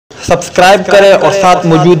Subscribe करें और साथ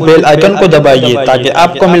मौजूद बेल आइकन को दबाइए ताकि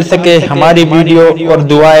आपको मिल सके हमारी वीडियो और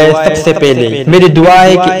दुआएं सबसे पहले। मेरी दुआ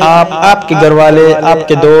है कि आप, आपके घर वाले,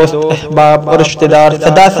 आपके दोस्त, अहबाब और रिश्तेदार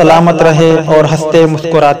सदा सलामत रहे और हंसते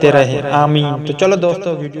मुस्कुराते रहे। आमीन। तो चलो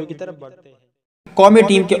दोस्तों वीडियो की तरफ बढ़ते हैं। कौमी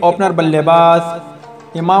टीम के ओपनर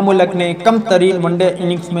बल्लेबाज इमाम ने कम तरीन वनडे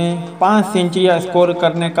इनिंग्स में 5 सेंचुरियां स्कोर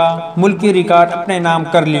करने का मुल्की रिकॉर्ड अपने नाम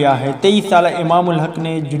कर लिया है। 23 साल इमाम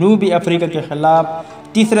ने जनूबी अफ्रीका के खिलाफ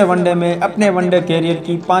तीसरे वनडे में अपने वनडे कैरियर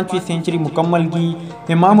की 5वीं सेंचुरी मुकम्मल की।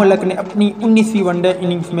 इमाम ने अपनी 19वीं वनडे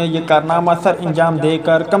इनिंग्स में यह कारनामा सर अंजाम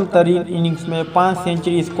देकर कम तरीन इनिंग्स में 5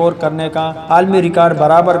 सेंचुरी स्कोर करने का आलमी रिकॉर्ड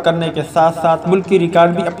बराबर करने के साथ साथ मुल्की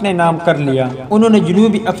रिकॉर्ड भी अपने नाम कर लिया। उन्होंने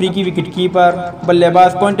जनूबी अफ्रीकी विकेटकीपर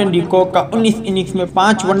बल्लेबाज क्विंटन डी कॉक का 19 इनिंग्स में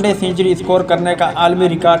 5 वनडे सेंचुरी स्कोर करने का आलमी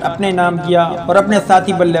रिकॉर्ड अपने नाम किया और अपने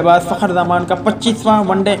साथी बल्लेबाज फखर जमान का 25वां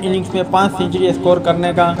वनडे इनिंग्स में 5 सेंचुरी स्कोर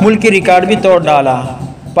करने का मुल्की रिकॉर्ड भी तोड़ डाला।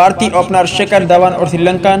 भारतीय ओपनर शिखर धवन और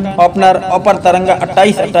श्रीलंकन ओपनर अपर तरंगा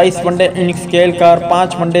 28 वनडे इनिंग्स खेलकर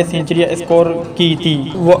 5 वनडे सेंचुरियां स्कोर की थी।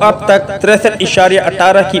 वो अब तक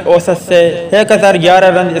 63.18 की औसत से 1011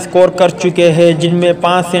 रन स्कोर कर चुके हैं, जिनमें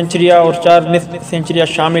 5 सेंचुरियां और 4 निस्फ सेंचुरियां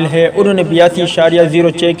शामिल है। उन्होंने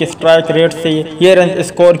 82.06 के स्ट्राइक रेट से ये रन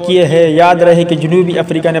स्कोर किए हैं। याद रहे कि जनूबी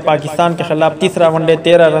अफ्रीका ने पाकिस्तान के खिलाफ तीसरा वनडे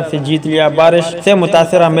 13 रन से जीत लिया। बारिश से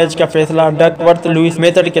मुतासरा मैच का फैसला डकवर्थ लुइस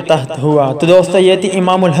मेथड के तहत हुआ। तो दोस्तों ये थी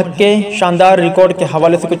इमाम हक के शानदार रिकॉर्ड के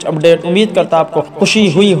हवाले से कुछ अपडेट। उम्मीद करता आपको खुशी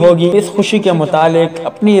हुई होगी। इस खुशी के मुतालिक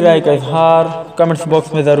अपनी राय का इजहार कमेंट्स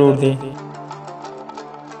बॉक्स में जरूर दें।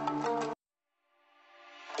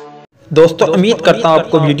 दोस्तों उम्मीद करता हूँ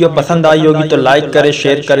आपको वीडियो पसंद आई होगी, तो लाइक करें,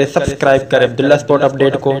 शेयर करें, सब्सक्राइब करें अब्दुल्ला स्पोर्ट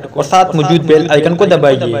अपडेट को और साथ मौजूद बेल आइकन को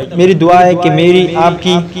दबाइए। मेरी दुआ है कि मेरी,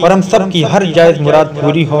 आपकी और हम सब की हर जायज मुराद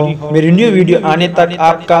पूरी हो। मेरी न्यू वीडियो आने तक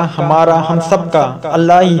आपका, हमारा, हम सब का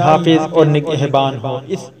अल्लाह ही हाफिज और निगहबान हो।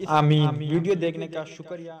 इस आमीन। वीडियो देखने का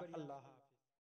शुक्रिया। अल्लाह।